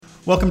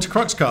Welcome to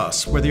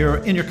Cruxcast. Whether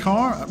you're in your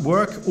car, at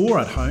work, or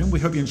at home,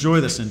 we hope you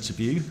enjoy this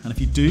interview. And if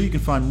you do, you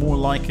can find more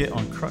like it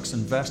on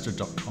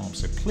cruxinvestor.com.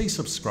 So please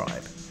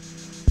subscribe.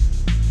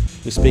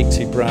 We speak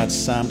to Brad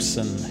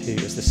Sampson, who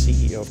is the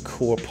CEO of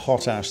Core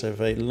Potash. They have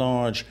a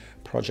large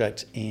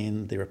project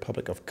in the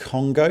Republic of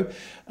Congo,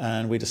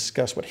 and we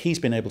discuss what he's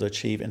been able to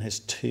achieve in his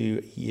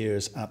 2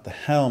 years at the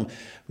helm.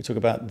 We talk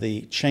about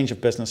the change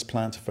of business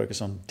plan to focus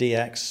on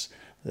DX,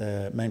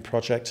 the main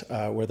project,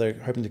 where they're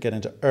hoping to get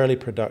into early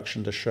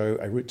production to show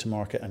a route to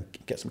market and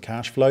get some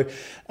cash flow,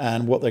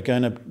 and what they're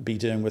going to be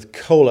doing with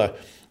Kola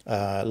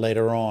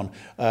later on.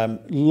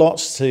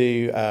 Lots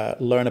to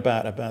learn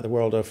about the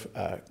world of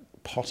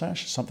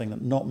potash, something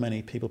that not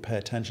many people pay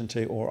attention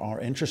to or are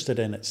interested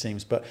in, it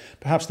seems, but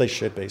perhaps they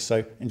should be.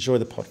 So enjoy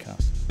the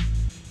podcast.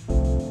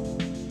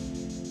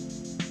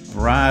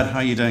 Brad, how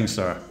are you doing,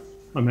 sir?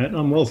 Hi, Matt.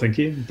 I'm well, thank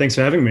you. Thanks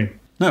for having me.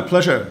 No,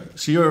 pleasure.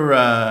 So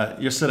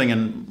you're sitting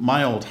in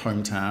my old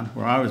hometown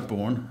where I was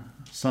born,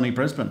 sunny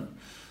Brisbane.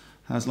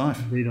 How's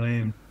life? Indeed, I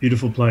am.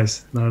 Beautiful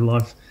place. No,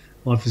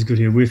 life is good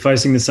here. We're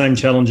facing the same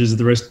challenges that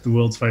the rest of the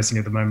world's facing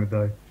at the moment,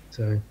 though.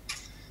 So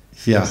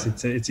yeah,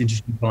 it's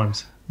interesting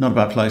times. Not a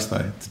bad place,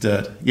 though, to do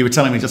it. You were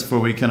telling me just before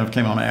we kind of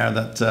came on air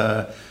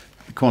that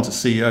Qantas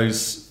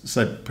CEOs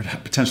said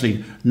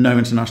potentially no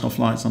international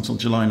flights until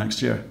July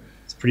next year.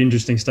 It's a pretty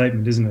interesting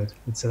statement, isn't it?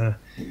 It's I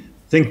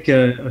think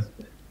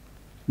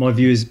my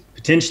view is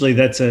potentially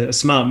that's a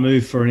smart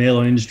move for an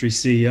airline industry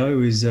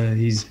CEO.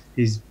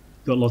 He's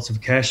got lots of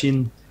cash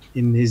in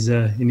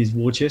his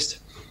war chest,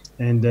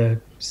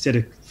 and set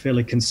a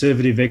fairly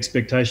conservative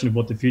expectation of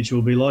what the future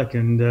will be like,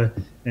 and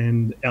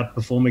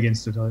outperform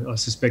against it. I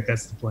suspect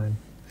that's the plan.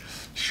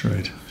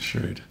 Shrewd.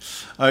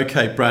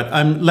 Okay,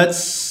 Brad.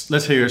 Let's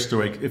hear your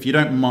story. If you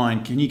don't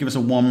mind, can you give us a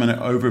 1-minute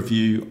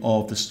overview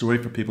of the story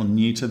for people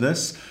new to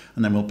this,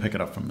 and then we'll pick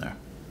it up from there.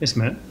 Yes,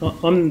 Matt.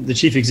 I'm the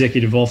Chief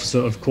Executive Officer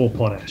of Core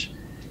Potash,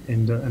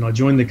 and I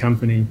joined the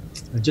company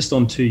just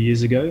on 2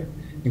 years ago.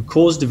 And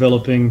Core's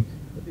developing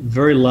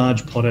very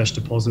large potash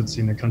deposits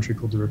in a country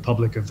called the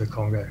Republic of the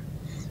Congo.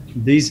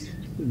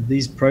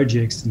 These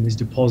projects and these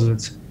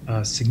deposits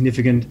are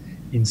significant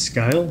in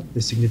scale.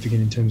 They're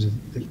significant in terms of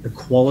the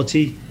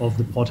quality of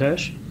the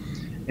potash,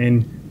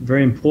 and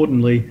very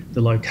importantly,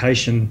 the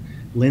location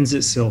lends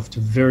itself to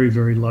very,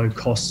 very low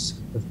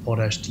costs of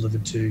potash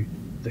delivered to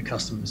the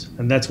customers.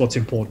 And that's what's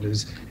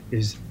important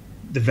is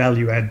the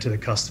value add to the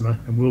customer,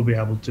 and we'll be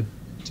able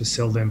to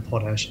sell them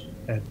potash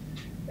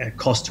at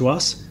cost to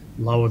us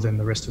lower than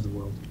the rest of the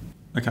world.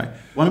 Okay,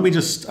 why don't we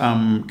just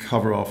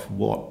cover off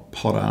what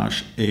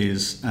potash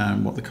is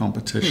and what the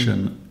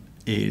competition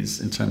is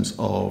in terms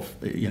of,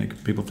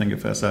 people think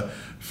of it as a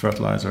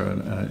fertilizer,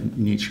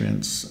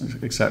 nutrients,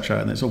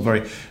 etc., and it's all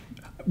very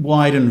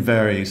wide and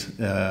varied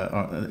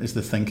is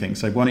the thinking.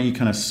 So why don't you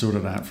kind of sort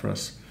it out for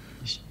us?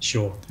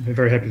 Sure, I'm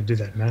very happy to do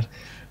that, Matt.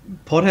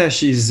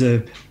 Potash is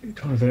a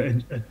kind of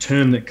a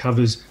term that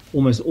covers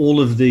almost all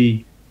of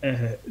the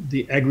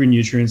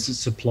agri-nutrients that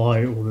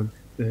supply, or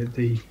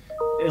the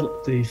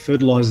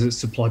fertilizers that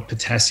supply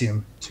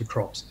potassium to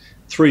crops.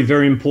 3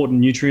 very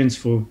important nutrients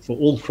for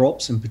all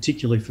crops, and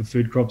particularly for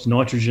food crops: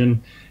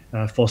 nitrogen,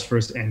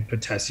 phosphorus, and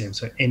potassium,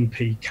 so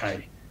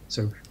NPK.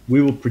 So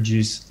we will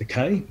produce the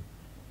K,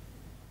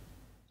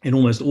 and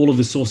almost all of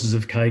the sources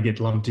of K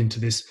get lumped into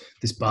this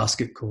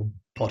basket called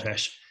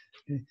potash.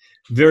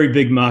 Very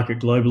big market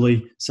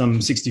globally, some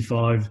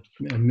 65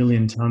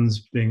 million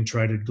tons being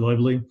traded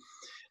globally.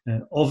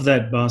 Of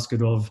that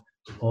basket of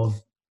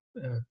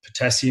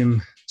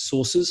potassium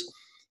sources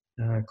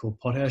called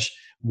potash,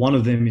 one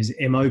of them is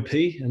MOP,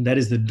 and that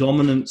is the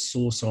dominant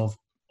source of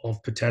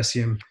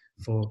potassium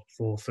for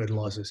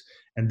fertilizers.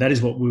 And that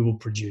is what we will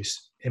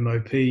produce,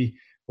 MOP,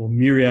 or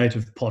muriate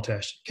of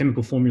potash.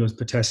 Chemical formula is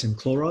potassium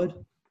chloride,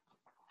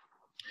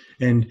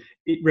 and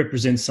it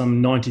represents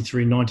some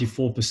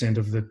 94%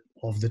 of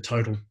the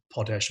total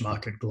potash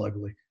market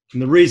globally.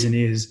 And the reason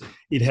is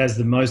it has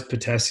the most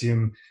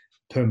potassium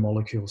per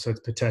molecule. So it's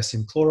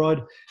potassium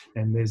chloride,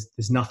 and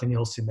there's nothing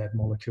else in that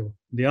molecule.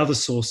 The other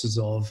sources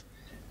of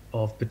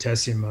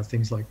potassium are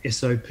things like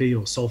SOP,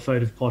 or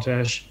sulfate of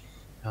potash,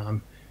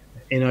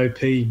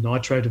 NOP,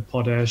 nitrate of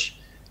potash.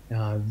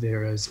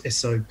 There is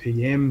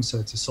SOPM, so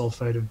it's a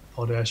sulfate of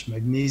potash.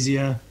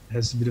 Magnesia, it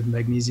has a bit of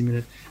magnesium in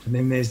it. And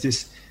then there's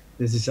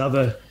this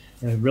other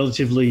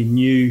relatively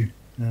new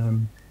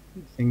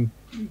thing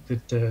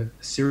that the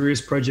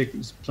Sirius project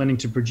is planning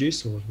to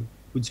produce, or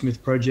the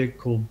Woodsmith project,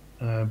 called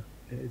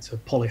it's a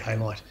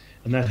polyhalite,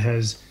 and that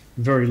has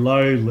very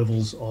low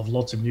levels of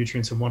lots of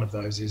nutrients, and one of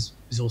those is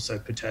also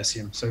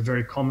potassium. So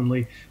very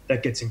commonly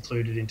that gets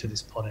included into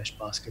this potash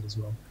basket as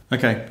well.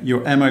 Okay, your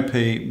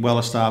MOP, well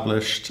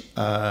established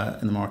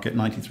in the market,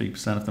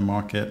 93% of the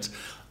market.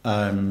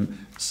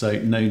 So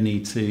no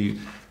need to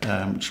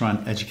try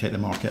and educate the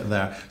market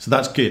there. So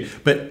that's good.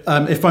 But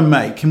if I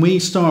may, can we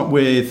start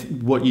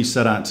with what you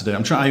set out to do?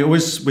 I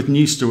always, with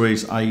news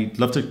stories, I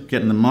love to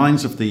get in the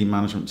minds of the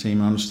management team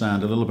and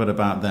understand a little bit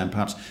about them,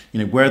 perhaps,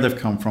 where they've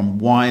come from,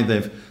 why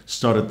they've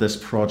started this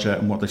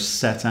project, and what they've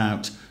set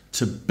out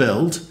to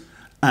build,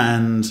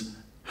 and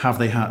Have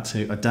they had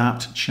to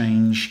adapt,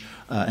 change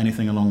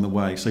anything along the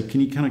way? So can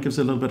you kind of give us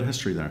a little bit of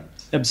history there?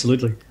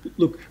 Absolutely.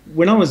 Look,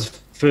 when I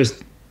was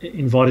first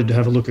invited to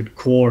have a look at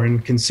Core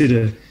and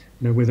consider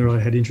whether I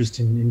had interest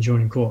in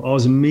joining Core, I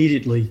was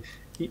immediately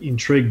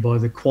intrigued by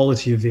the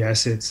quality of the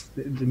assets,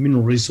 the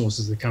mineral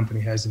resources the company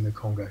has in the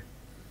Congo.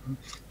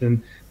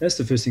 Then that's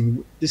the first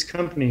thing. This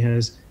company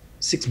has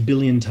 6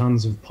 billion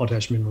tonnes of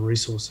potash mineral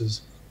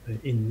resources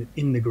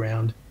in the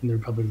ground in the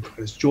Republic of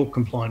Congo. It's JORC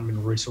compliant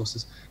mineral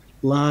resources,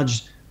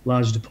 large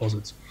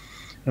deposits.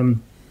 The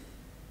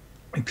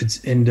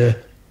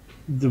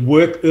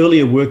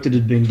earlier work that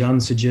had been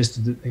done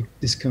suggested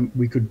that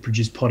we could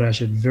produce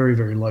potash at very,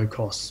 very low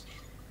costs.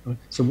 Right?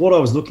 So what I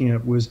was looking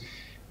at was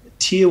a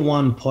tier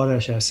 1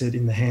 potash asset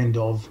in the hands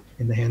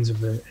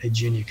of a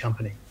junior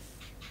company.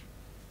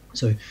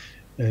 So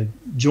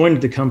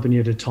joined the company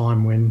at a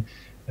time when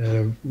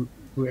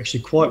we're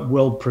actually quite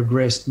well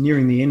progressed,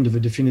 nearing the end of a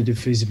definitive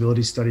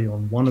feasibility study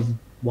on one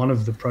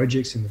of the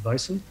projects in the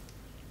basin,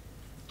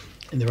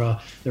 and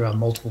there are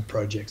multiple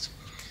projects.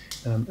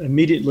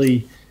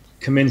 Immediately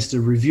commenced a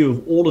review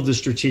of all of the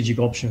strategic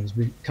options.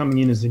 Coming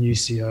in as the new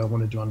CEO, I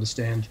wanted to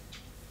understand,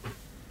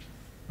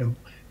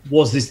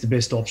 was this the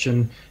best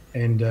option,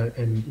 and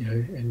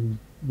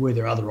were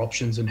there other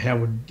options, and how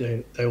would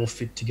they all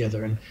fit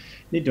together? And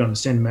you need to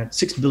understand, Matt,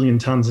 6 billion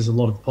tonnes is a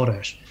lot of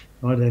potash,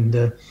 right?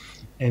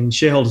 And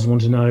shareholders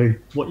want to know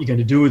what you're going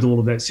to do with all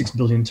of that 6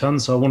 billion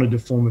tonnes. So I wanted to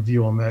form a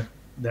view on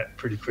that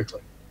pretty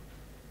quickly.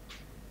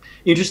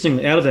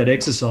 Interestingly, out of that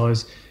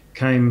exercise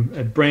came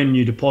a brand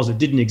new deposit,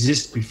 didn't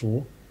exist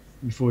before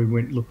we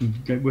went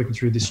working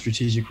through this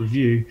strategic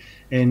review,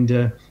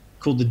 and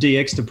called the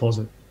DX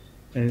deposit.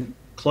 And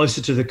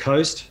closer to the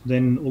coast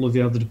than all of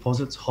the other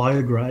deposits,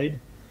 higher grade,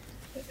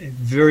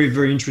 very,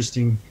 very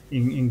interesting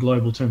in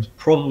global terms,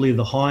 probably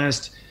the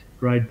highest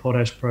grade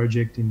potash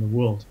project in the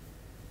world.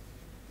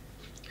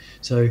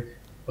 So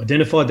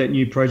identified that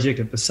new project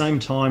at the same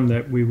time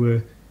that we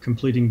were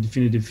completing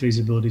definitive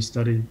feasibility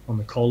study on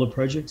the Kola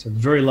project. So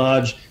very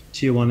large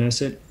tier 1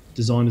 asset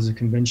designed as a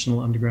conventional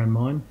underground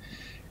mine.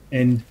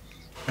 And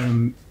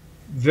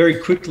very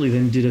quickly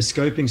then did a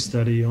scoping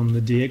study on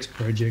the DX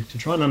project to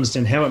try and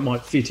understand how it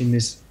might fit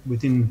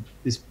within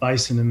this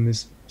basin and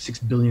this 6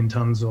 billion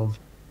tonnes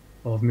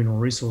of mineral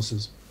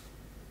resources.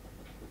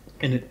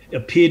 And it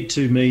appeared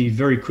to me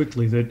very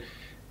quickly that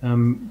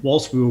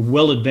whilst we were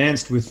well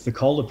advanced with the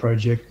Kola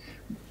project,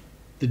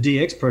 the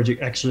DX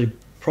project actually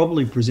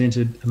probably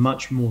presented a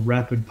much more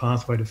rapid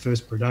pathway to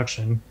first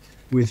production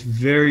with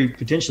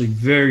potentially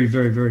very,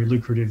 very, very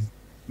lucrative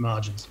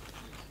margins.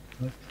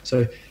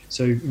 So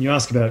when you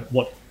ask about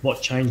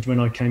what changed when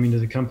I came into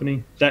the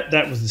company,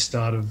 that was the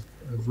start of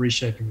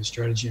reshaping the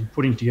strategy and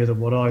putting together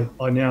what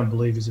I now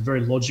believe is a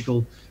very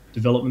logical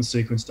development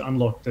sequence to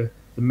unlock the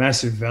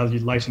massive value,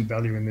 latent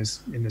value in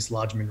this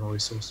large mineral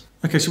resource.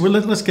 Okay, so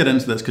let's get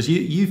into this, because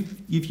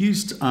you've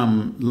used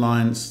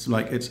lines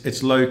like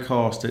it's low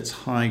cost, it's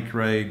high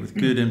grade with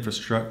good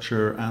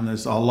infrastructure, and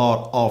there's a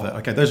lot of it.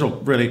 Okay, those are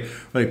really,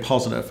 really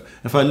positive.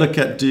 If I look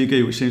at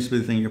Dugu, which seems to be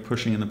the thing you're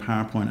pushing in the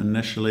PowerPoint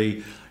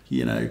initially,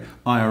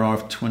 IRR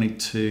of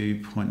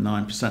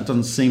 22.9%,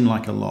 doesn't seem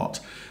like a lot,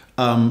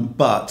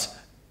 but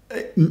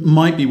it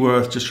might be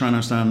worth just trying to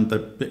understand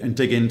and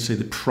dig into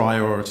the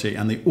priority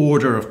and the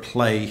order of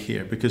play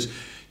here, because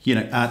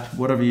at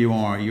whatever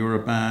you're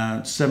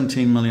about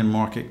 17 million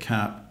market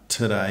cap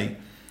today.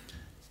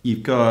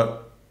 You've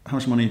got, how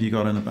much money have you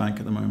got in the bank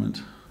at the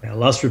moment? Our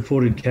last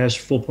reported cash,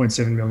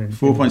 4.7 million.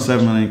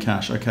 4.7 million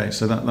cash. Okay,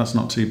 so that's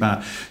not too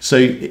bad. So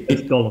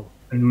it's dollars.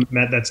 And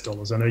Matt, that's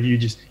dollars. I know you're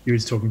just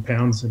talking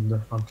pounds,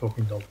 and I'm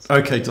talking dollars.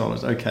 Okay,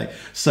 dollars. Okay,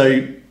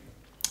 so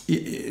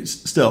it's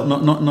still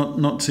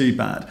not too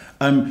bad.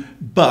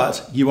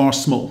 But you are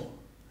small.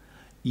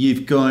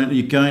 You're going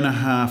to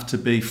have to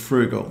be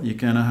frugal. You're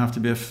going to have to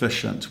be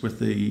efficient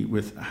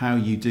with how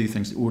you do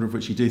things, the order of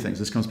which you do things.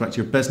 This comes back to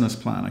your business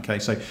plan. Okay,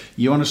 so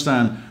you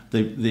understand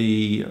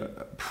the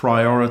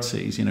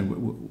priorities.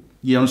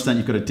 You understand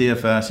you've got a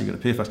DFS, you've got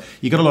a PFS,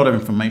 you've got a lot of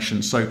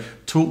information. So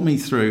talk me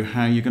through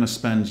how you're going to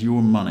spend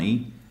your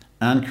money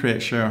and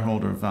create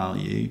shareholder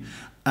value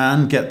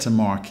and get to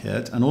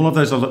market and all of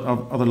those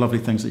other lovely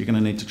things that you're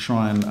going to need to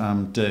try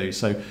and do.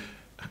 So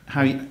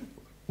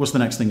what's the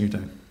next thing you're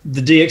doing?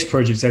 The DX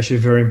project is actually a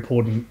very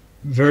important,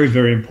 very,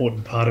 very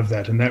important part of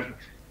that. And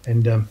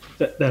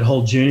that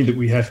whole journey that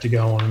we have to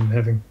go on, and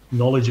having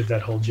knowledge of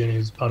that whole journey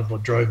is part of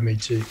what drove me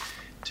to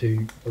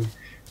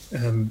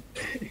kind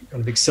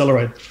of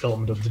accelerate the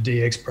development of the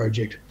DX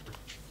project,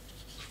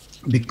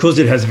 because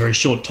it has a very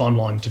short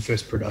timeline to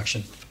first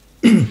production.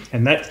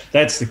 And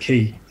that's the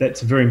key.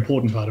 That's a very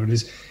important part of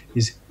it,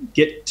 is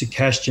get to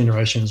cash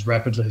generation as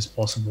rapidly as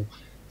possible.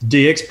 The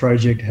DX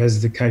project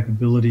has the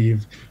capability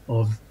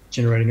of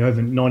generating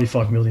over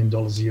 $95 million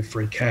a year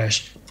free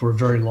cash for a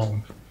very,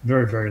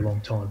 very long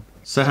time.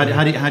 So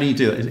how do you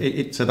do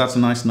it? So that's a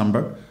nice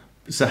number.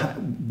 So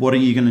what are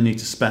you going to need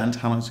to spend?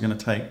 How long is it going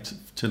to take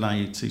to allow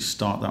you to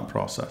start that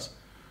process?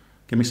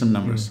 Give me some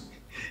numbers.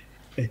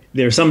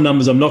 There are some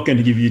numbers I'm not going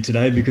to give you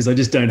today because I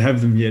just don't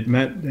have them yet,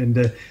 Matt.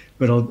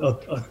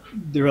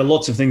 there are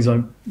lots of things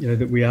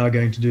that we are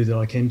going to do that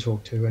I can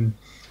talk to,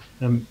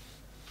 and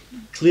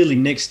clearly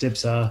next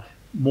steps are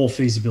more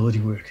feasibility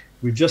work.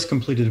 We've just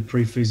completed a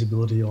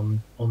pre-feasibility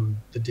on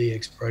the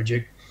DX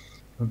project.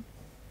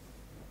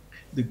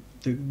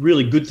 The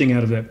really good thing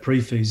out of that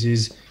pre-feas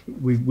is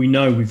we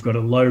know we've got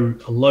a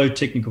low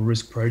technical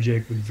risk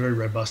project with very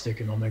robust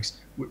economics.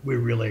 We're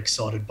really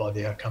excited by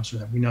the outcomes from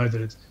that. We know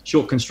that it's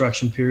short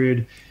construction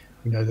period.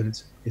 We know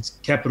that its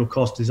capital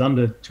cost is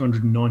under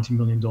 $290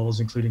 million,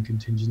 including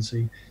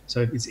contingency.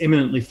 So it's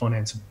eminently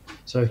financeable.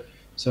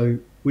 So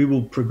we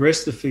will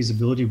progress the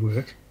feasibility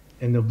work,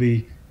 and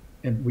we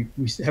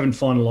haven't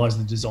finalised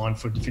the design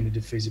for a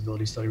definitive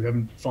feasibility study. We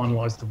haven't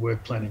finalised the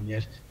work planning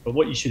yet. But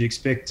what you should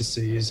expect to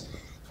see is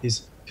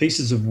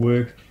pieces of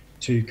work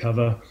to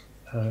cover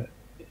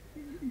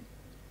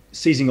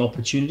seizing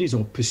opportunities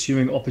or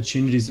pursuing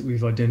opportunities that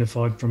we've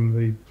identified from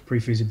the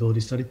pre-feasibility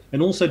study,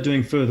 and also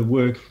doing further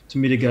work to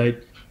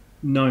mitigate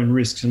known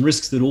risks and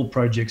risks that all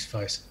projects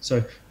face.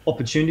 So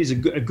opportunities, a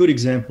good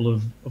example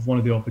of one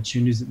of the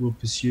opportunities that we'll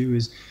pursue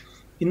is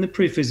in the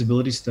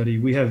pre-feasibility study,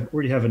 we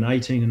already have an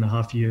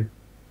 18.5-year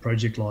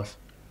project life.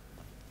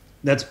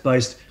 That's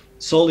based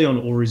solely on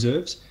ore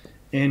reserves,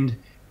 and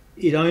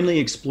it only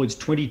exploits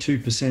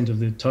 22% of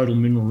the total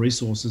mineral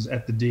resources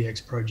at the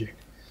DX project.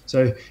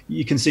 So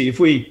you can see if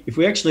we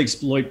actually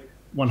exploit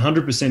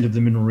 100% of the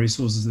mineral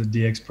resources of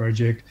the DX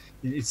project,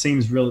 it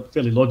seems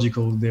fairly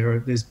logical.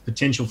 There's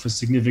potential for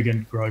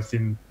significant growth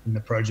in the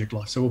project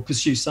life. So we'll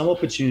pursue some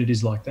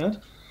opportunities like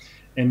that,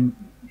 and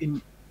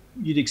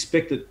you'd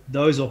expect that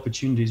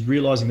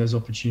realising those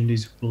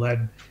opportunities will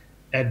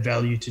add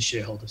value to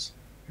shareholders.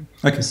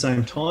 Okay. At the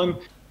same time,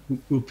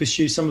 we'll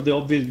pursue some of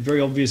the very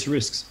obvious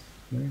risks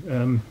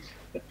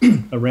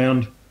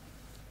around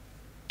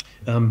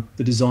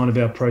the design of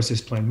our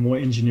process plan, more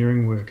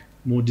engineering work,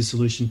 more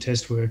dissolution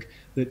test work.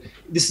 That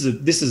this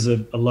is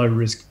a low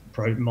risk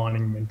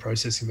mining and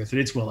processing method.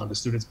 It's well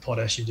understood. It's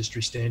potash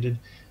industry standard,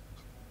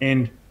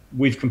 and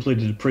we've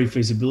completed a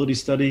pre-feasibility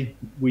study.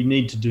 We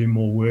need to do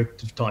more work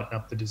to tighten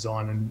up the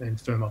design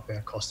and firm up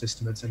our cost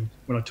estimates. And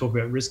when I talk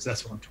about risks,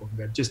 that's what I'm talking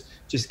about.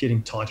 Just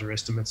getting tighter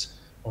estimates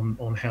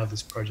on how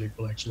this project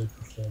will actually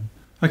perform.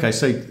 Okay,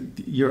 so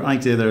your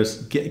idea there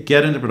is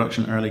get into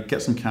production early,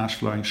 get some cash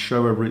flowing,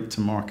 show a route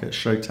to market,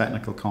 show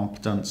technical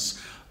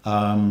competence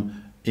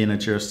in a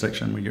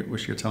jurisdiction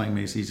which you're telling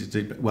me is easy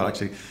to do. Well,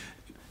 actually,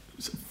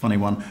 it's a funny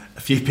one.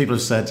 A few people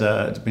have said,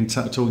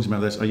 talking to me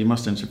about this, you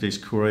must introduce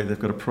Korea. They've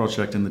got a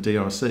project in the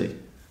DRC.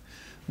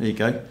 There you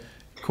go.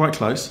 Quite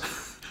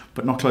close,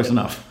 but not close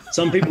enough.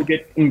 Some people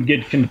get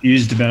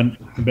confused about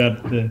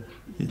the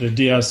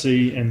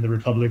DRC and the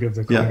Republic of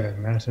the Congo,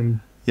 Matt, and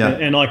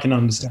I can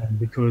understand,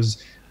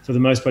 because for the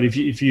most part, if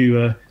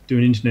you do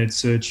an internet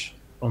search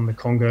on the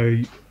Congo,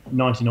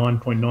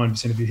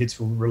 99.9% of your hits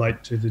will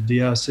relate to the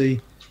DRC.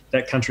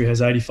 That country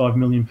has 85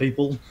 million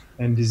people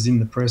and is in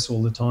the press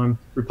all the time.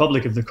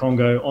 Republic of the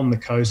Congo, on the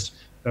coast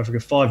of Africa,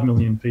 5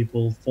 million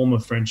people, former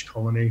French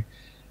colony.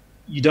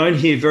 You don't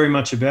hear very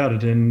much about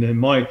it, and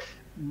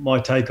my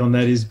take on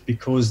that is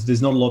because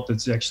there's not a lot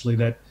that's actually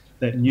that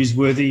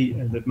newsworthy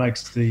and that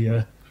makes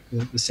the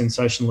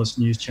sensationalist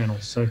news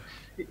channels. So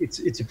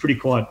it's a pretty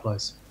quiet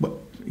place. Well,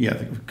 yeah,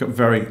 they've got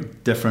very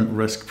different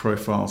risk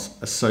profiles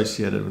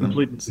associated with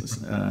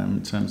them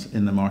in terms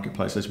in the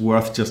marketplace. It's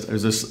worth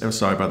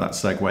sorry about that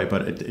segue,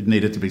 but it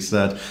needed to be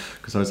said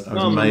because I was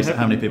amazed at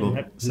how many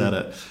people said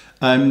it.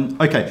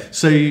 Okay,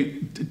 so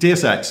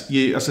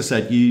DSX, as I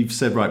said, you've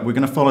said, right, we're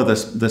going to follow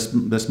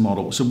this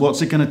model. So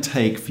what's it going to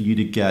take for you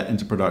to get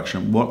into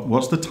production?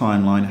 What's the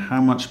timeline?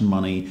 How much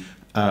money?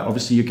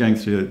 Obviously, you're going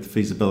through the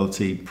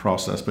feasibility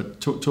process, but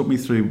talk me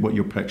through what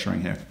you're picturing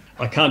here.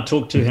 I can't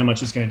talk to how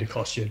much it's going to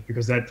cost yet,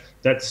 because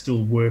that's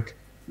still work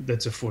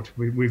that's afoot.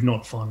 We've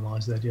not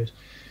finalised that yet.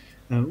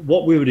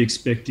 What we would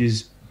expect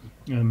is,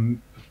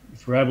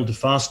 if we're able to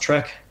fast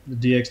track the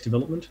DX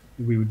development,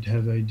 we would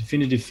have a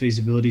definitive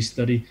feasibility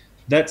study.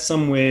 That's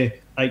somewhere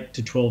 8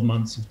 to 12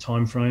 months of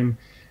time frame.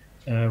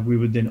 We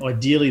would then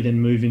ideally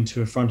move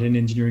into a front-end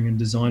engineering and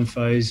design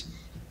phase,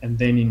 and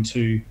then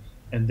into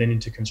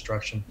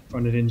construction.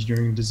 Front-end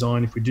engineering and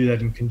design, if we do that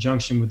in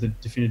conjunction with the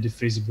definitive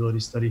feasibility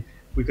study,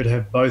 we could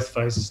have both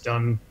phases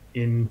done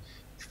in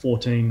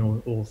 14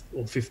 or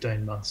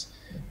 15 months.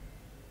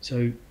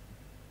 So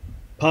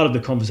part of the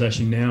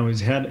conversation now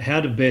is how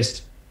to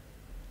best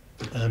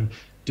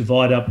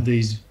divide up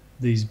these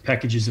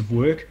packages of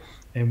work,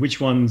 and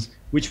which ones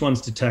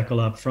to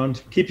tackle up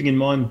front, keeping in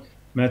mind,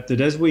 Matt,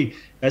 that as we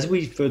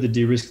further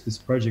de-risk this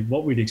project,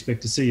 what we'd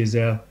expect to see is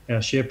our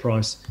share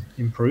price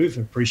improve,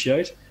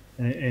 appreciate,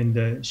 and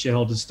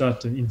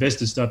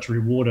investors start to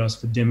reward us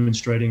for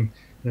demonstrating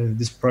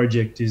this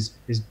project is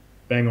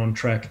bang on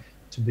track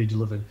to be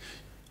delivered.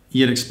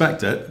 You'd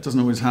expect it. It doesn't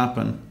always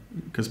happen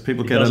because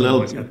people get a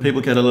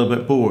little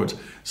bit bored.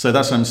 So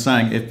that's what I'm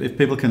saying. If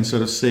people can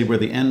sort of see where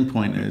the end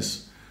point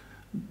is,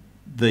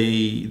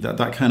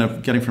 that kind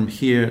of getting from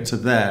here to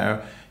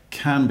there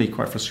can be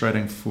quite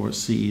frustrating for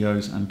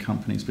CEOs and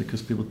companies,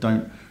 because people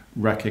don't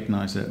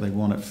recognise it. They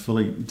want it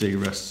fully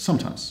de-risked.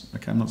 Sometimes,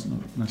 okay, I'm not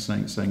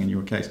necessarily saying in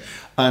your case.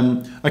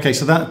 Okay,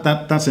 so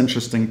that's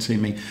interesting to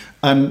me.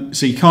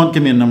 So you can't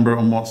give me a number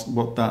on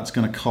what that's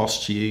going to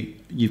cost you.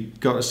 You've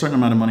got a certain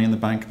amount of money in the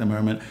bank at the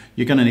moment.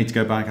 You're going to need to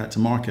go back out to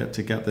market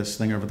to get this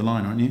thing over the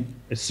line, aren't you?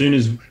 As soon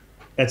as,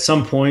 at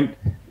some point,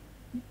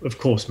 of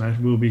course, Matt,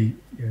 we'll be.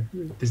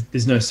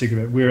 There's no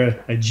secret. We're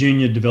a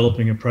junior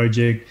developing a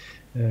project.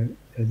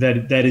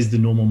 That is the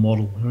normal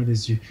model, right?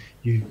 Is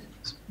you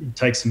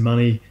take some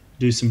money,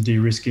 do some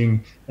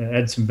de-risking,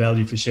 add some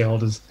value for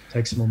shareholders,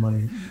 take some more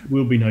money.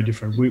 We'll be no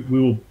different. We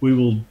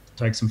will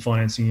take some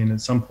financing in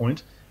at some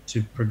point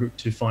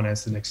to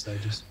finance the next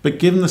stages. But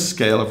given the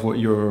scale of what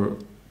you're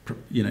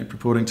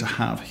purporting to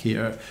have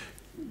here,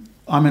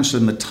 I'm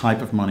interested in the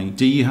type of money.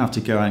 Do you have to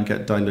go out and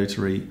get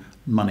dilutory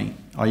money?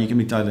 Are you going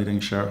to be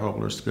diluting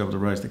shareholders to be able to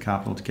raise the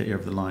capital to get you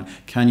over the line?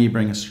 Can you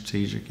bring a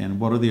strategic in?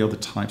 What are the other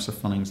types of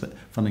fundings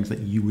that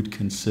you would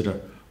consider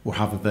or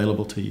have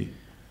available to you?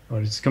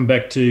 Right, it's come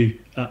back to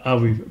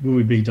will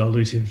we be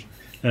dilutive?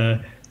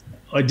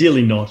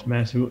 Ideally not,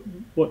 Matt.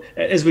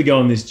 As we go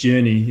on this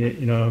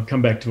journey, I'll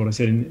come back to what I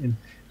said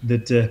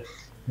that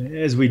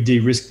as we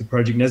de-risk the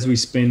project and as we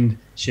spend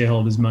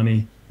shareholders'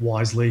 money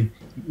wisely,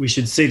 we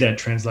should see that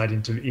translate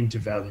into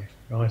value,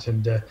 right?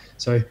 And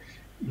so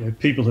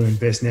people who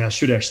invest now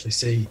should actually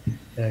see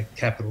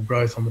capital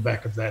growth on the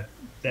back of that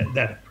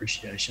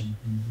appreciation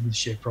in the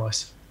share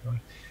price, right?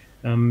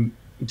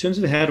 In terms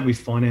of how do we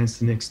finance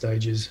the next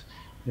stages,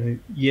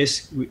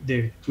 yes,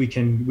 we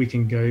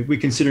can go. We're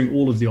considering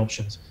all of the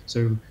options.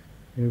 So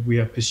we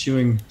are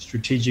pursuing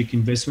strategic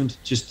investment,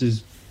 just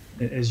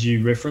as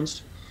you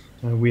referenced.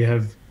 We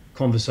have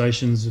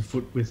conversations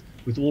afoot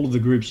with all of the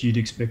groups you'd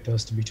expect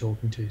us to be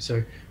talking to.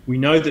 So we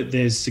know that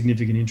there's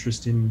significant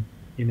interest in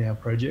our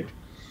project.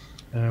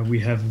 We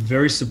have a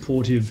very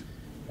supportive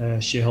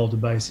shareholder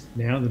base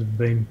now that have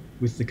been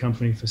with the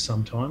company for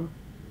some time.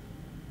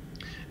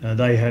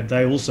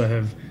 They also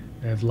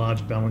have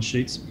large balance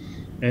sheets,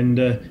 and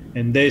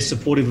they're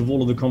supportive of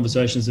all of the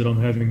conversations that I'm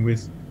having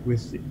with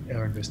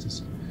our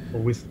investors, or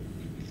with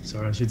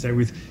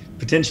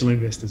potential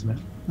investors, Matt.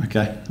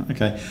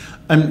 Okay.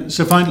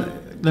 So finally,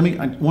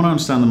 I want to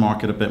understand the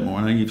market a bit more.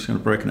 I know you've sort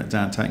of broken it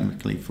down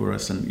technically for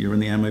us, and you're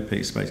in the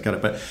MOP space, got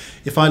it. But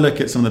if I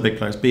look at some of the big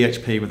players,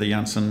 BHP with the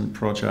Janssen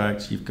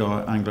project, you've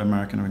got Anglo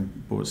American who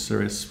bought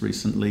Sirius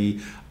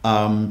recently.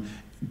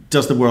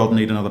 Does the world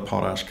need another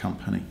potash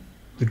company?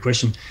 Good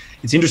question.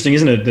 It's interesting,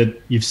 isn't it,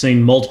 that you've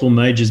seen multiple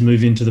majors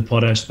move into the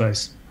potash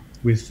space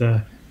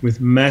with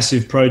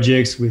massive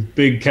projects, with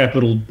big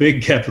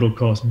capital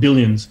costs,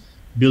 billions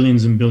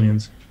and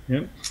billions.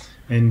 Yeah,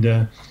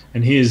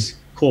 and here's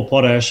Core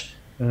Potash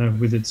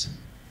with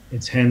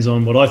its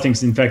hands-on, what I think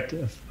is in fact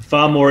a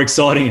far more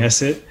exciting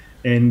asset,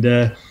 and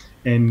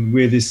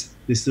we're this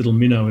little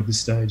minnow at this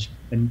stage.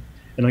 And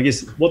I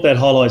guess what that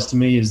highlights to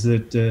me is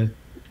that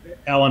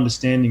our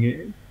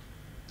understanding.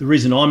 The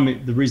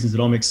reasons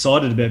that I'm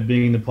excited about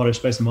being in the potash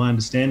space and my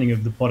understanding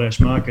of the potash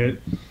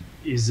market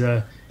is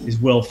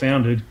well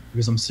founded,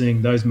 because I'm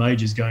seeing those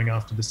majors going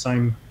after the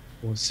same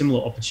or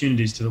similar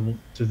opportunities to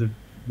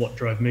what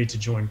drove me to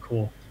join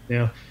Core.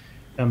 Now,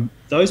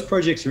 those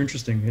projects are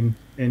interesting,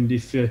 and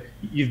if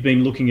you've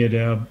been looking at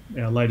our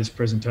latest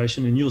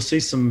presentation, and you'll see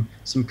some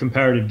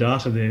comparative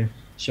data there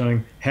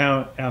showing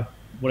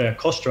what our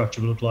cost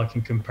structure will look like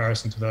in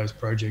comparison to those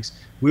projects.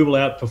 We will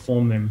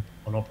outperform them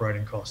on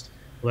operating cost.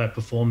 We'll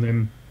outperform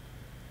them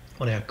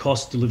on our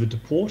cost delivered to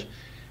port,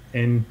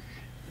 and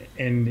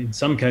in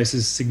some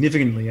cases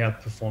significantly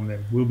outperform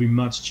them. We'll be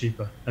much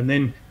cheaper. And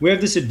then we have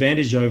this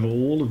advantage over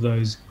all of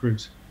those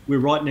groups. We're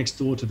right next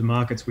door to the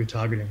markets we're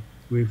targeting.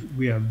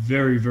 We are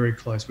very, very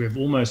close. We have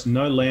almost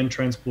no land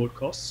transport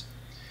costs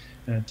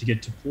to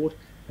get to port.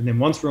 And then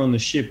once we're on the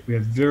ship, we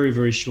have very,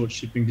 very short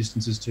shipping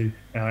distances to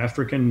our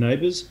African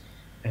neighbours,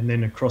 and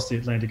then across the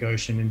Atlantic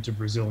Ocean into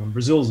Brazil. And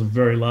Brazil is a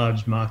very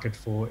large market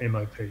for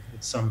MOP.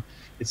 It's some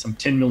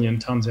 10 million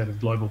tonnes out of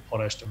global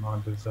potash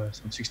demand of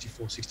some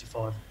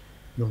 65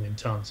 million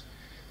tonnes.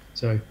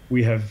 So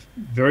we have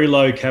very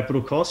low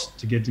capital costs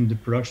to get into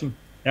production.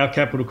 Our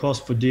capital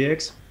cost for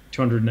DX,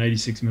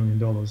 $286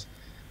 million.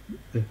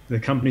 The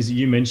companies that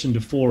you mentioned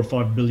are $4 or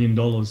 $5 billion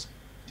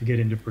to get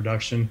into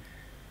production,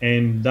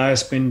 and they are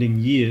spending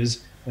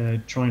years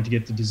trying to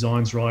get the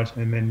designs right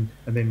and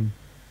then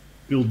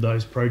build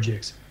those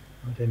projects.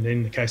 Right? And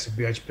in the case of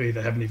BHP,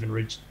 they haven't even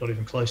reached, not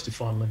even close to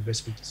final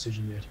investment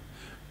decision yet.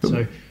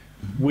 So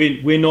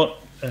we're not.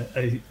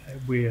 I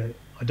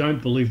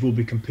don't believe we'll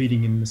be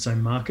competing in the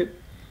same market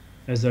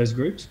as those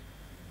groups.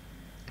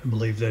 I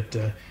believe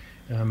that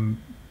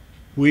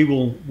we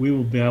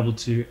will be able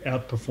to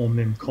outperform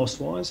them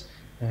cost-wise,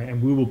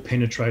 and we will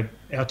penetrate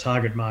our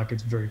target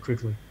markets very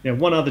quickly. Now,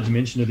 one other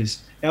dimension of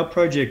this: our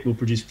project will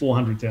produce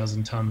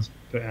 400,000 tonnes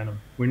per annum.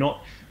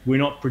 We're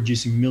not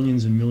producing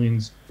millions and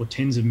millions or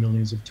tens of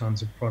millions of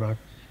tonnes of product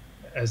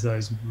as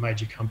those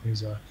major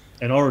companies are.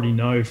 And I already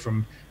know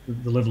from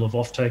the level of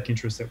offtake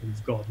interest that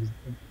we've got,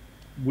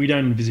 we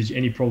don't envisage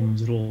any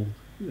problems at all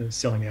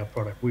selling our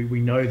product. We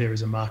know there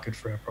is a market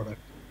for our product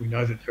We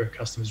know that there are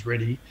customers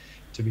ready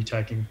to be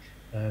taking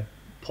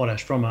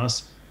potash from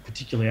us,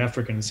 particularly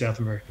African and South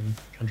American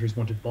countries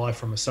want to buy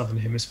from a Southern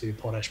Hemisphere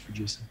potash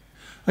producer.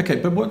 Okay,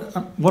 but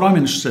what I'm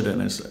interested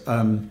in is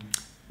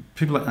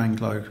people like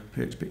Anglo,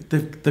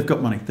 PHP, they've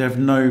got money. They have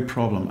no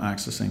problem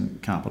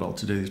accessing capital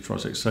to do these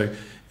projects. So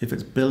if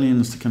it's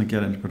billions to kind of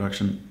get into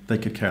production, they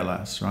could care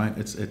less, right?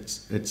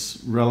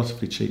 It's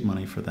relatively cheap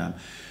money for them.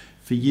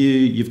 For you,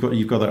 you've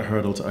got that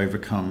hurdle to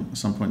overcome at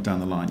some point down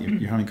the line.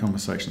 You're having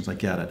conversations. I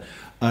get it,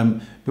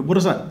 but what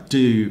does that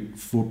do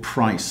for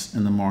price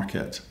in the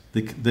market?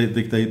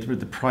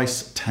 The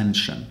price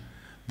tension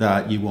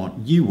that you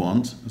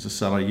want as a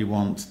seller, you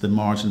want the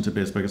margin to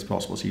be as big as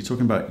possible. So you're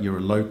talking about you're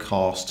a low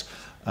cost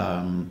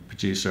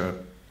producer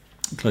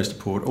close to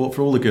port,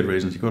 for all the good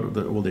reasons. You've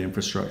got all the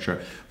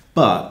infrastructure,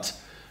 but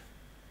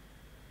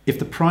if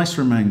the price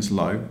remains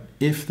low,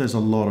 if there's a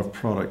lot of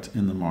product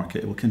in the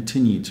market, it will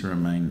continue to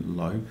remain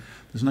low.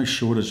 There's no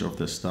shortage of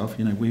this stuff.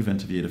 You know, we've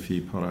interviewed a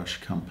few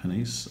potash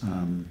companies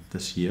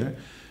this year.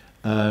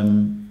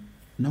 No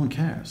one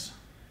cares.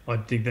 I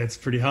think that's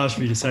pretty harsh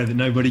for you to say that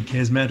nobody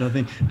cares, Matt. I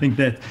think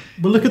that.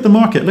 Well, look at the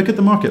market. Look at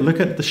the market.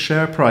 Look at the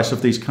share price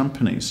of these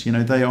companies. You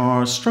know, they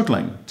are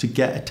struggling to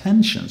get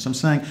attention. So I'm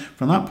saying,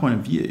 from that point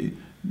of view,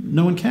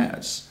 no one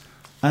cares.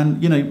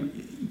 And you know,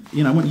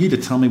 I want you to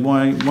tell me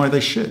why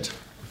they should.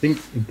 I think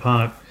in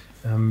part,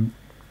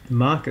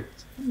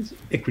 markets,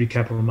 equity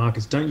capital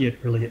markets, don't yet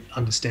really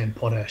understand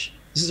potash.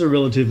 This is a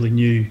relatively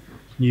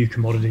new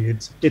commodity.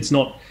 It's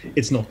not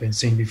been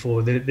seen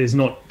before. There's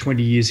not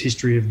 20 years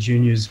history of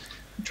juniors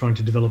trying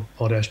to develop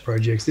potash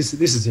projects. This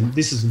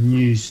is a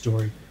new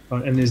story,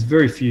 right? And there's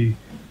very few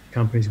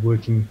companies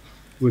working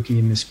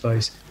in this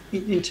space.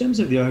 In terms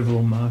of the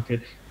overall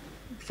market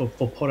for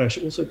potash,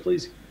 also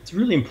please, it's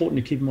really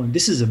important to keep in mind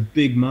this is a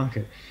big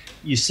market.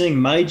 You're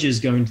seeing majors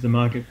go into the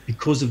market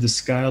because of the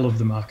scale of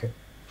the market,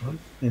 right?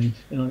 And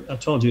I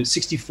told you it's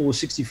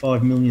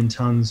 65 million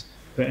tons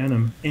per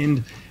annum,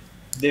 and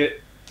there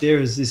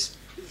is this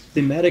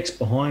thematics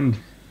behind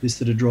this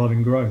that are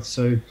driving growth.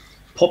 So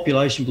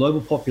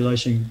global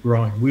population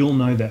growing. We all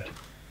know that.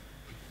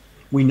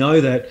 We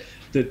know that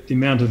the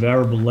amount of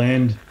arable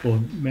land or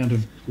amount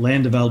of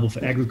land available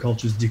for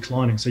agriculture is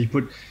declining. So you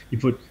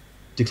put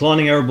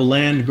declining arable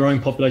land,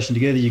 growing population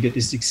together, you get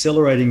this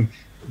accelerating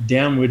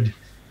downward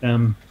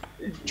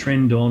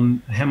trend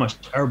on how much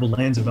arable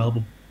land's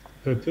available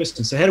per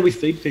person. So how do we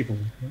feed people?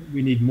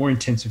 We need more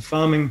intensive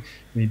farming.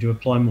 We need to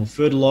apply more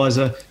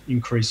fertilizer,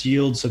 increase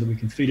yield so that we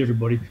can feed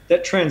everybody.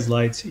 That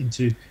translates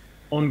into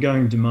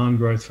ongoing demand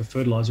growth for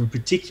fertilizer, and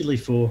particularly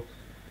for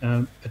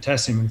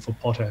potassium and for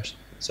potash.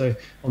 So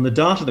on the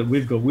data that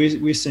we've got,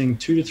 we're seeing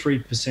 2 to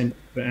 3%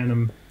 per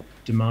annum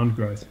demand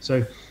growth.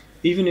 So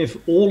even if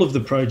all of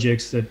the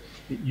projects that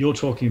you're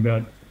talking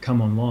about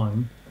come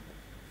online,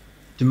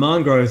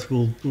 demand growth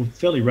will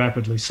fairly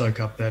rapidly soak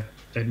up that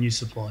new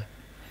supply.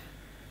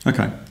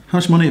 Okay. How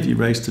much money have you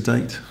raised to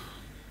date?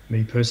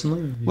 Me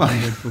personally? Well,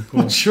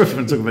 I'm sure if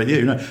I'm talking about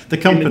you. No, the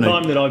company. In the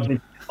time that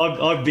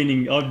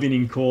I've been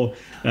in Core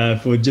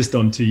for just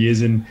on 2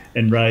 years and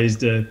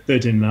raised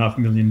 $13.5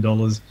 million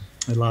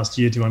last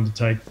year to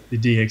undertake the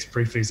DX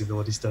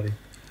pre-feasibility study,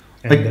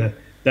 and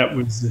that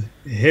was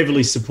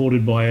heavily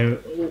supported by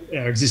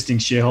our existing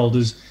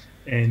shareholders,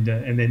 and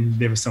then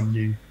there were some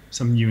new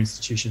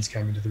institutions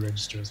came into the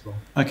register as well.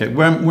 Okay,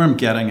 where I'm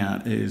getting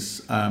at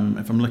is if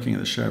I'm looking at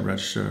the share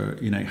register,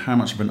 you know, how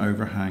much of an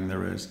overhang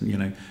there is, you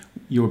know,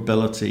 your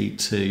ability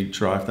to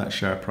drive that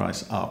share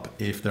price up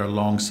if there are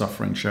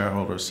long-suffering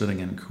shareholders sitting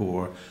in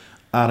Core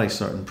at a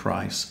certain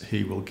price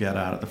who will get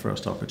out at the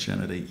first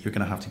opportunity. You're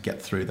going to have to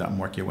get through that and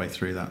work your way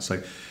through that.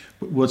 So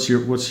what's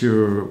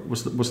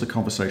the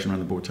conversation around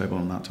the board table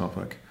on that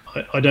topic?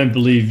 I don't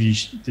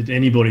believe that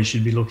anybody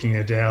should be looking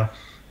at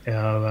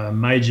our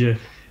major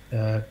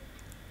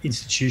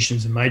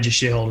institutions and major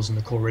shareholders in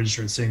the Core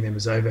register and seeing them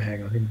as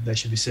overhang. I think they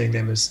should be seeing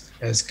them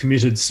as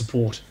committed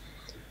support,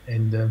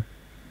 and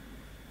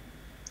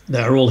they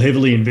are all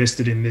heavily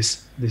invested in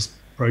this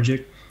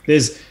project.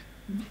 There's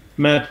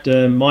Matt,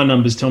 my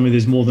numbers tell me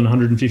there's more than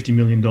 $150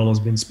 million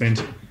been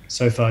spent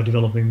so far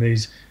developing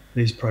these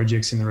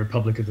projects in the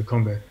Republic of the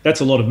Congo.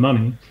 That's a lot of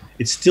money.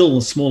 It's still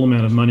a small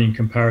amount of money in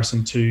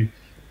comparison to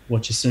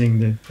what you're seeing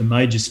the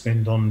major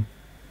spend on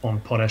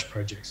potash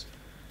projects.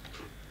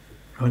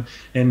 Right?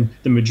 And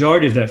the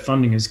majority of that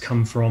funding has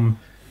come from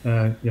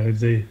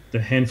the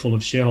handful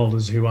of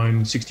shareholders who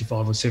own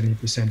 65 or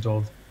 70%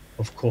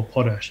 of Core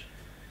Potash,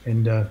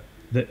 and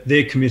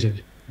they're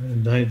committed,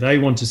 and they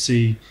want to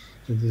see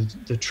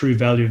the true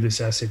value of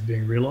this asset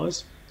being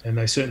realised, and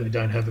they certainly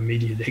don't have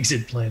immediate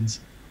exit plans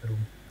at all.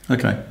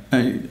 Okay.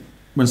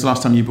 When's the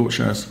last time you bought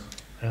shares?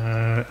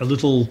 A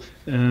little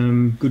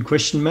good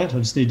question, Matt. I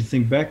just need to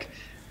think back.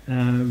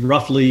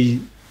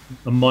 Roughly,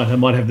 I might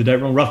have the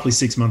date wrong. Roughly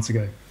 6 months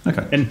ago.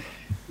 Okay. And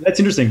that's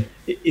interesting.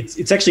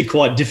 It's actually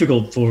quite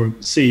difficult for a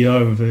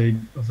CEO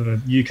of a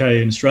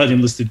UK and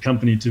Australian listed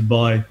company to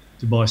buy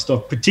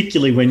stock,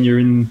 particularly when you're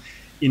in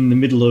the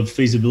middle of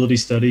feasibility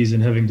studies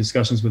and having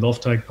discussions with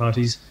offtake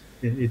parties.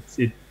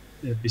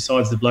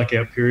 besides the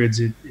blackout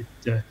periods,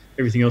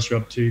 everything else you're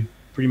up to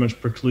pretty much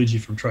precludes you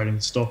from trading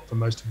the stock for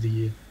most of the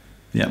year.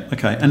 Yeah,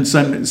 okay. And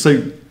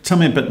so tell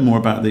me a bit more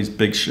about these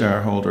big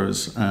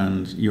shareholders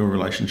and your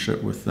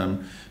relationship with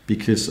them,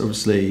 because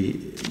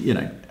obviously,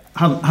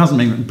 hasn't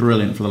been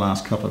brilliant for the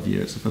last couple of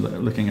years. If we're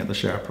looking at the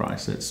share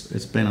price,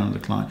 it's been on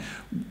decline.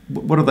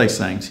 What are they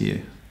saying to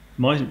you?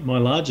 My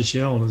larger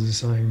shareholders are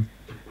saying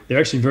they're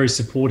actually very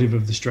supportive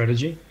of the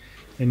strategy.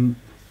 And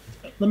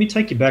let me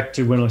take you back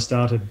to when I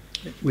started.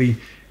 We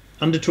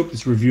undertook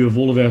this review of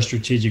all of our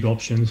strategic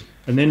options,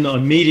 and then I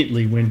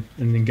immediately went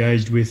and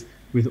engaged with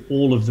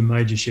all of the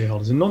major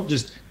shareholders, and not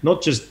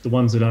just the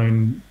ones that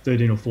own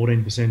 13 or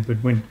 14%,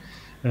 but went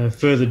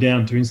further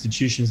down to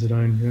institutions that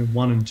own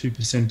 1 and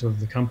 2% of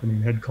the company,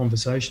 and had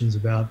conversations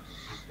about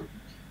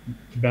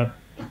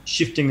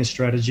shifting the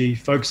strategy,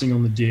 focusing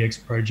on the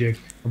DX project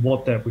and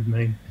what that would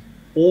mean.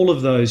 All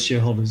of those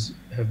shareholders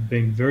have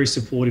been very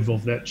supportive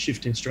of that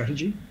shift in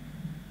strategy,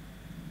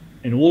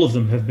 and all of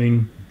them have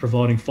been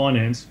providing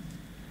finance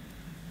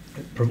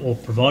or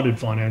provided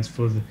finance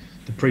for the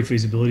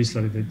pre-feasibility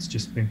study that's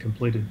just been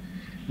completed.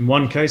 In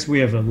one case, we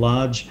have a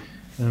large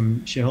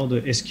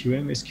shareholder,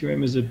 SQM.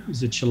 SQM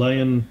is a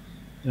Chilean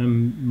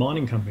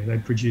mining company. They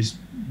produce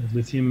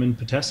lithium and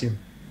potassium.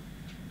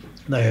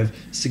 They have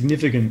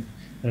significant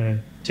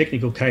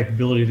technical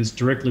capability that's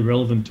directly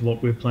relevant to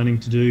what we're planning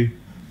to do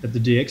at the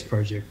DX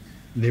project.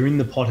 They're in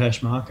the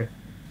potash market.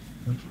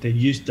 They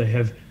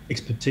have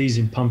expertise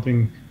in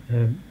pumping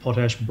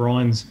potash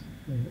brines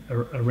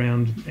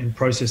around and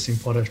processing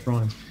potash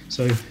brines.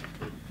 So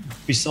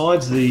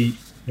besides the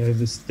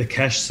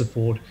cash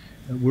support,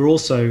 we're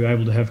also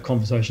able to have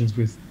conversations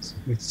with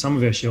some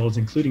of our shareholders,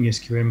 including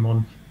SQM,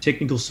 on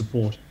technical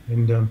support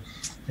and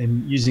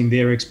using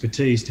their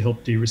expertise to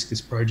help de-risk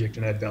this project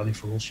and add value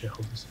for all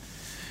shareholders.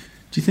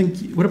 Do you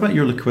think, what about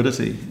your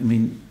liquidity? I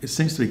mean, it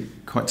seems to be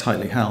quite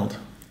tightly held.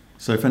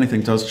 So if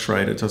anything does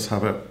trade, it does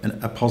have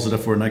a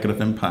positive or a negative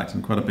impact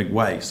in quite a big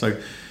way. So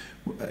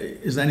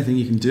is there anything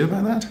you can do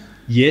about that?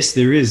 Yes,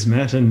 there is,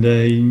 Matt, and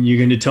you're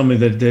going to tell me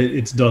that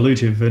it's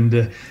dilutive,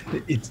 and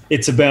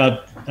it's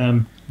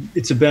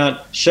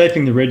about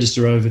shaping the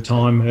register over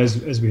time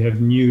as we have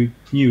new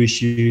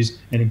issues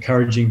and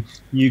encouraging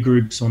new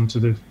groups onto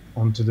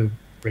the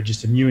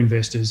register, new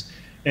investors,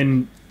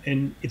 and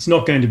it's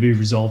not going to be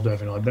resolved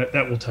overnight.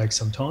 That will take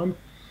some time,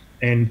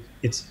 and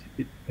it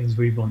means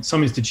we want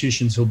some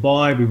institutions who'll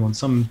buy, we want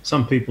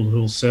some people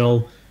who'll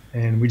sell,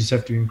 and we just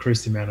have to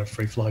increase the amount of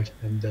free float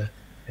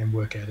and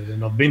work at it.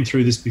 And I've been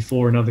through this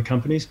before in other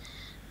companies,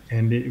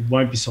 and it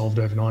won't be solved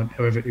overnight.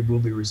 However, it will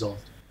be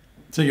resolved.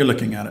 So you're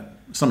looking at it,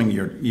 something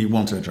you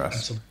want to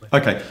address. Absolutely.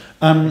 Okay.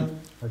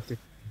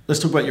 Let's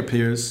talk about your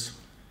peers,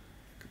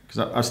 because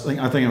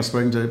I think I've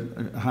spoken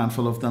to a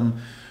handful of them,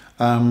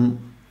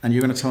 and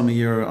you're going to tell me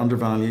you're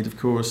undervalued, of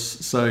course.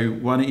 So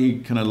why don't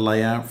you kind of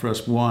lay out for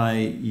us why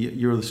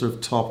you're the sort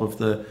of top of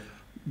the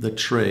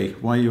tree,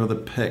 why you're the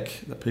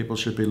pick that people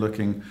should be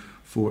looking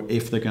for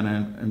if they're going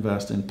to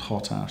invest in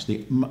potash,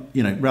 the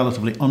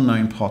relatively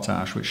unknown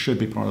potash, which should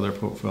be part of their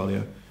portfolio.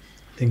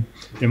 I think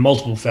there are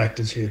multiple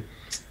factors here,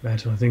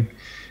 Matt. I think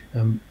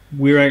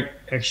we're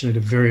actually at a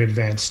very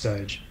advanced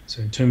stage.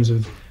 So in terms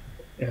of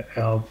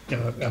our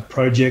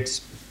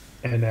projects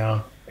and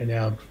our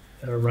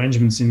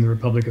arrangements in the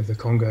Republic of the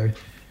Congo,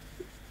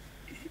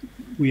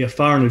 we are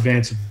far in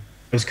advance of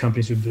most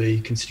companies would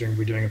be, considering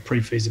we're doing a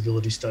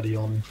pre-feasibility study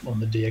on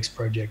the DX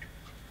project.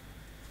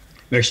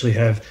 We actually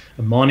have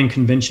a mining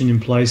convention in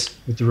place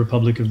with the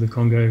Republic of the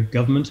Congo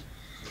government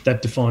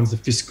that defines the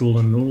fiscal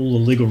and all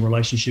the legal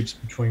relationships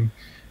between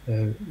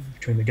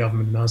the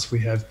government and us. We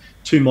have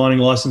 2 mining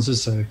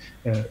licenses, so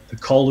the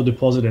Kola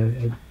deposit,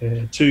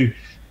 the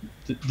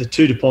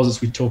 2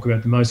 deposits we talk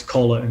about the most,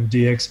 Kola and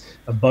DX,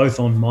 are both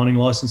on mining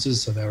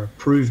licenses, so they're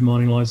approved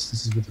mining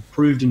licenses with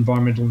approved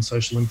environmental and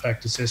social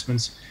impact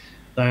assessments.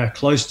 They are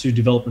close to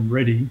development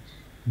ready,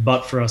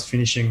 but for us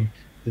finishing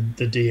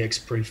the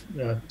DX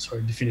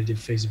definitive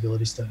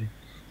feasibility study.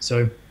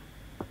 So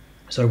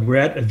we're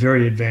at a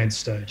very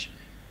advanced stage,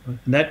 right?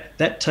 And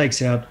that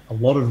takes out a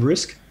lot of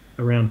risk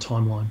around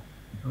timeline,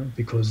 right?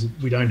 Because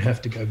we don't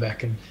have to go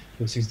back and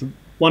those things. The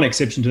one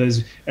exception to that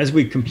is, as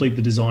we complete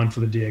the design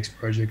for the DX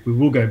project, we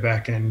will go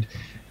back and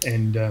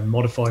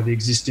modify the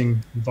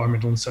existing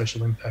environmental and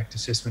social impact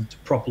assessment to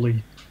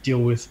properly deal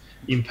with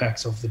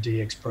impacts of the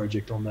DX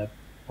project on that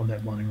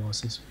mining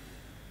license.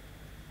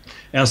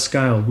 Our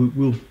scale,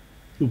 we'll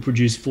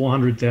produce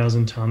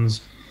 400,000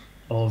 tonnes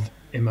of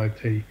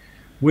MOP.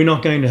 We're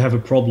not going to have a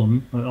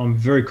problem. I'm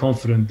very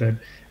confident that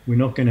we're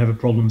not going to have a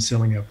problem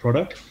selling our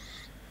product.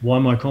 Why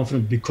am I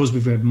confident? Because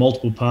we've had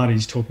multiple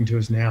parties talking to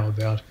us now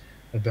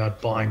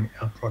about buying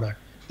our product.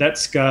 That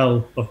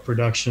scale of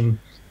production,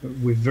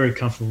 we're very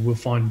comfortable. We'll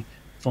find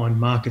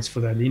markets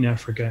for that in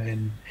Africa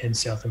and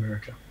South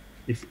America.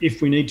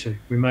 If we need to,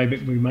 we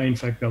may in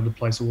fact be able to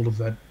place all of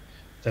that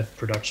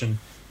production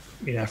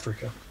in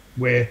Africa,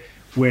 where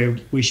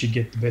we should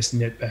get the best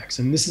netbacks.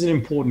 And this is an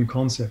important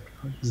concept,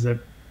 right? Is that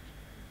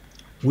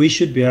we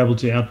should be able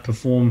to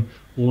outperform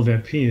all of our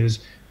peers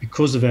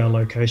because of our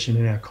location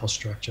and our cost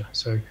structure.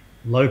 So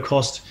low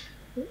cost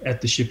at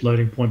the ship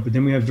loading point, but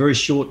then we have very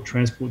short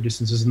transport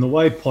distances. And the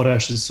way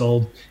potash is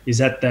sold is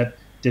at that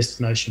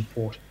destination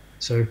port.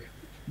 So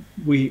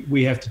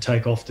we have to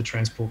take off the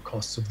transport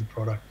costs of the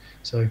product.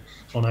 So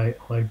on a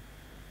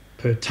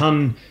per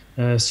ton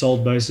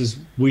sold basis,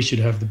 we should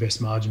have the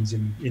best margins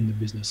in the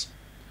business.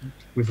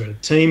 We've got a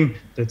team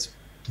that's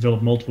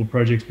developed multiple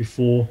projects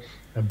before,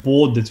 a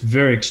board that's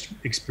very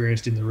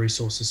experienced in the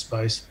resources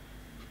space,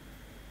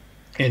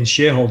 and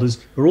shareholders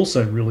are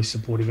also really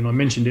supportive. And I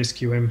mentioned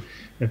SQM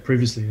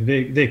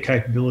previously. Their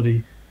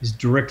capability is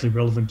directly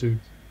relevant to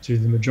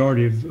the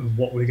majority of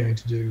what we're going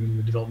to do in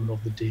the development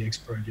of the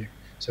DX project.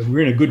 So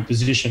we're in a good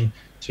position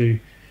to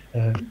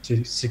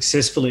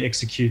successfully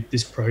execute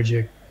this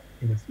project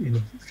in a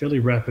fairly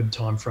rapid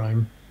time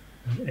frame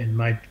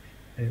and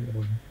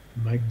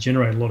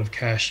generate a lot of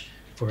cash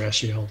for our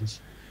shareholders.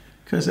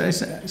 Because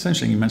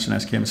essentially, you mentioned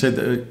SQM. So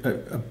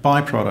a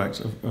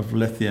byproduct of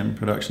lithium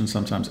production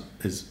sometimes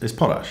is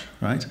potash,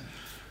 right?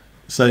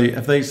 So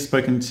have they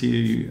spoken to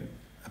you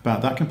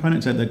about that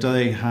component? Do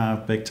they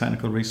have big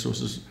technical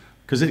resources?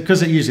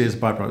 Because it usually is a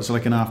byproduct. It's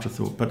like an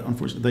afterthought, but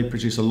unfortunately, they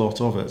produce a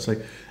lot of it.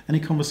 So any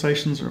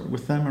conversations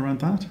with them around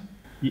that?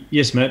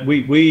 Yes, Matt.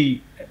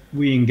 We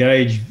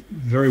engage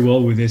very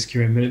well with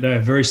SQM. They are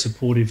very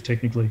supportive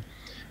technically.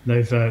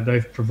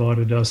 They've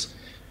provided us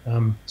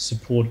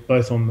support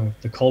both on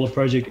the Kohler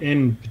project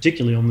and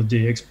particularly on the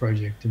DX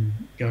project and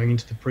going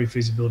into the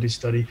pre-feasibility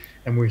study.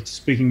 And we're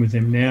speaking with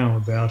them now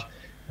about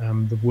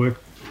the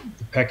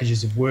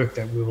packages of work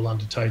that we will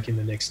undertake in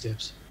the next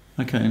steps.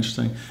 Okay,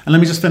 interesting. And let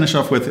me just finish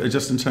off with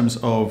just in terms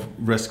of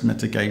risk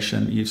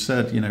mitigation. You've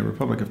said,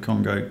 Republic of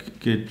Congo,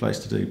 good place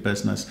to do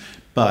business,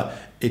 but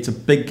it's a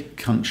big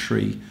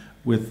country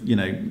with,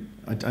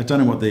 I don't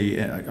know what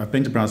I've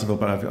been to Brazzaville,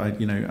 but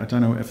I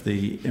don't know if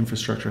the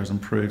infrastructure has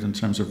improved in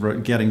terms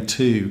of getting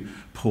to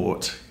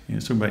port.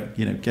 Talking about,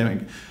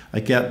 I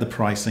get the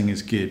pricing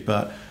is good,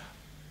 but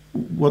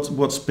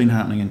what's been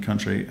happening in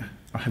country?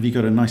 Have you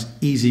got a nice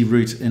easy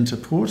route into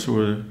port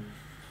or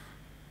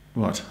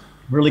what?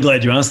 Really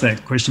glad you asked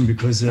that question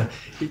because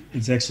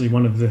it's actually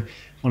one of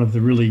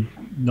the really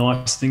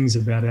nice things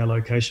about our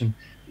location.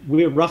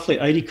 We're roughly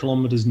 80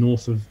 kilometres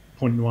north of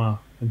Pointe Noire,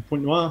 and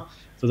Pointe Noire,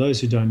 for those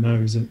who don't know,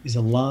 is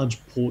a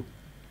large port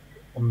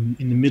in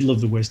the middle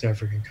of the West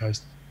African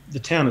coast. The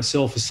town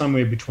itself is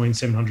somewhere between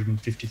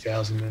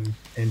 750,000 and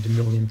 1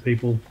 million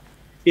people.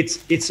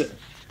 It's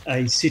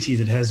a city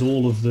that has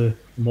all of the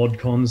mod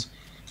cons,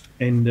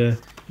 and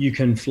you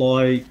can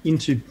fly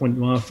into Pointe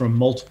Noire from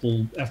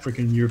multiple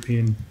African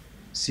European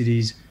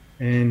cities,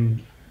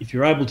 and if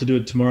you're able to do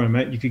it tomorrow,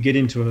 mate, you could get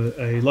into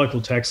a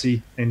local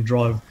taxi and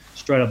drive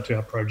straight up to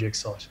our project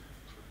site.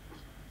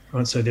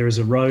 Right, so there is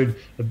a road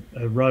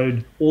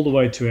all the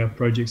way to our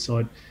project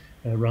site,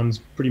 runs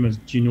pretty much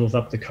due north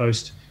up the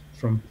coast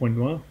from Pointe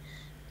Noire,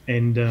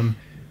 and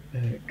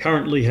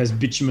currently has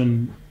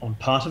bitumen on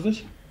part of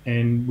it.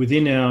 And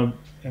within our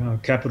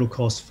capital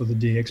costs for the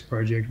DX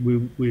project,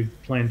 we've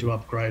planned to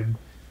upgrade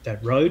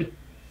that road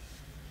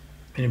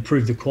and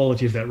improve the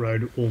quality of that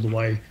road all the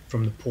way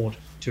from the port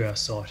to our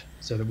site,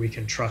 so that we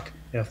can truck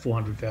our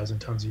 400,000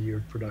 tonnes a year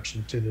of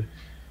production to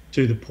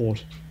the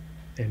port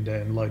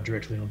and load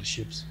directly onto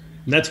ships.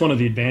 And that's one of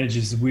the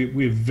advantages.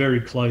 We're very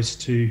close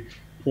to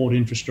port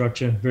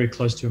infrastructure, very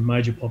close to a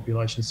major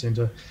population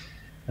centre.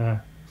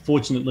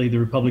 Fortunately, the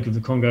Republic of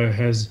the Congo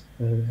has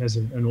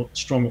a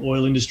strong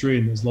oil industry,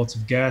 and there's lots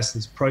of gas.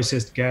 There's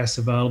processed gas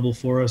available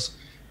for us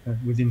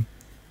within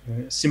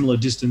a similar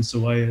distance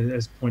away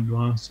as Pointe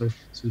Noire, so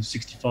sort of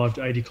 65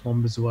 to 80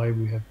 kilometres away.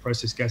 We have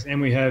processed gas, and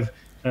we have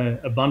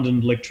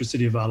abundant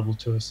electricity available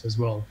to us as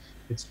well.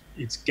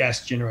 It's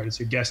gas generated,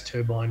 so gas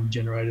turbine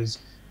generators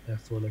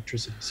for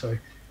electricity. So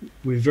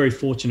we're very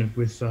fortunate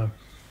with our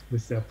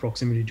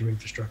proximity to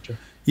infrastructure.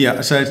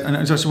 Yeah, so and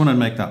I just want to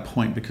make that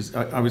point because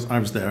I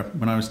was there.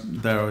 When I was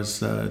there, I was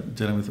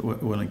dealing with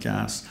oil and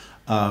gas.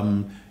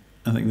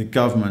 I think the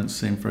government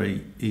seemed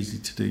very easy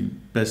to do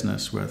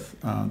business with.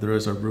 There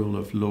is a rule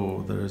of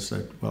law. There is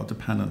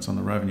dependence on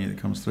the revenue that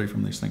comes through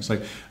from these things.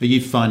 So are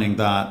you finding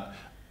that?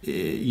 Are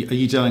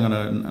you dealing on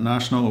a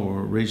national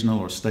or regional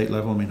or state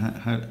level? I mean,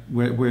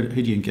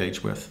 who do you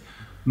engage with?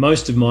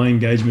 Most of my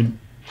engagement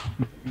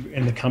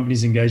and the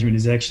company's engagement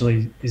is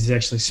actually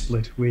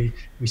split. We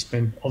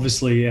spend,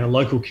 obviously our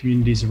local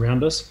communities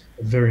around us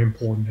are very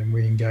important, and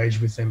we engage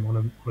with them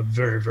on a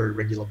very, very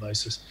regular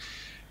basis.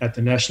 At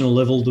the national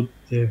level,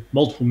 there are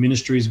multiple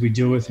ministries we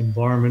deal with: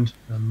 environment,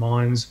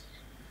 mines,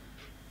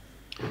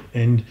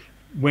 and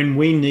when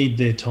we need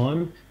their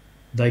time,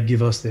 they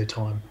give us their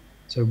time.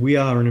 So we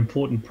are an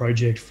important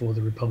project for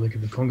the Republic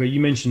of the Congo. You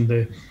mentioned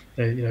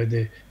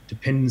the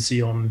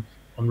dependency on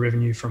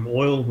revenue from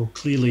oil. Well,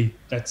 clearly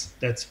that's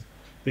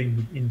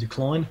been in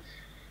decline,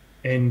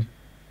 and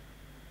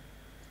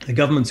the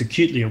government's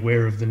acutely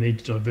aware of the need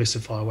to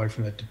diversify away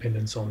from that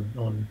dependence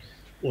on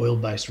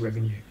oil-based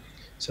revenue.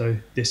 So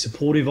they're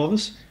supportive of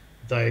us.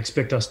 They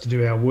expect us to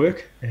do our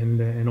work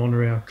and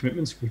honour our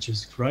commitments, which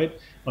is great.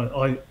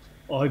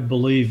 I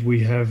believe we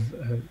have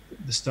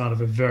the start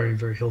of a very,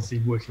 very healthy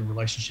working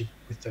relationship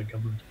with that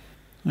government.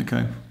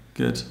 Okay,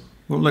 good.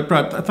 Well, look,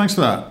 Brad, thanks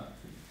for that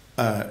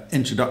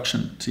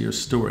introduction to your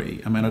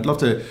story. I mean, I'd love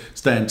to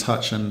stay in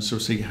touch and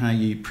sort of see how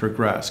you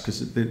progress,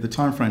 because the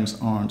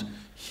timeframes aren't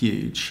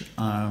huge,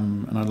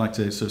 and I'd like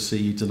to sort of see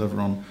you deliver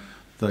on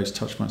those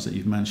touch points that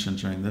you've mentioned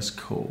during this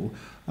call.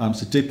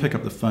 So do pick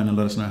up the phone and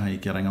let us know how you're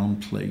getting on,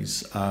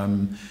 please.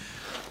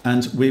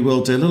 And we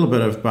will do a little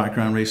bit of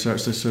background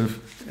research to sort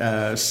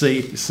of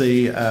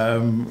see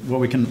what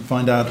we can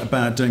find out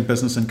about doing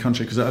business in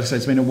country. Because, as I say,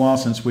 it's been a while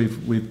since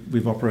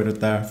we've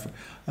operated there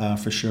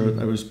for sure.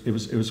 It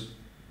was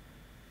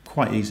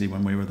quite easy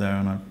when we were there,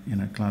 and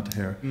I'm glad to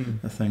hear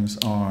that things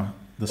are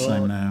the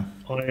same now.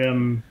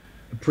 I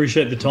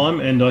appreciate the time,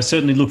 and I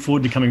certainly look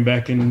forward to coming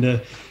back and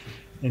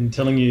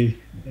telling you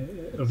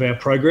of our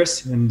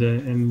progress and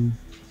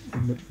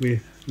that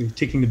we're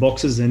ticking the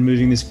boxes and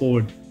moving this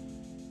forward.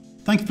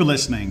 Thank you for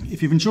listening.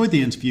 If you've enjoyed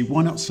the interview,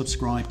 why not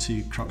subscribe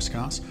to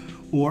Cruxcast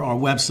or our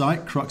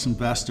website,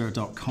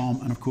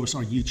 cruxinvestor.com, and of course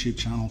our YouTube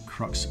channel,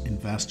 Crux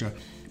Investor.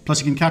 Plus,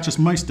 you can catch us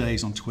most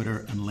days on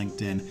Twitter and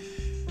LinkedIn.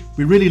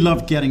 We really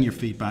love getting your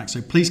feedback,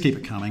 so please keep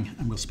it coming,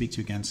 and we'll speak to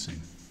you again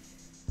soon.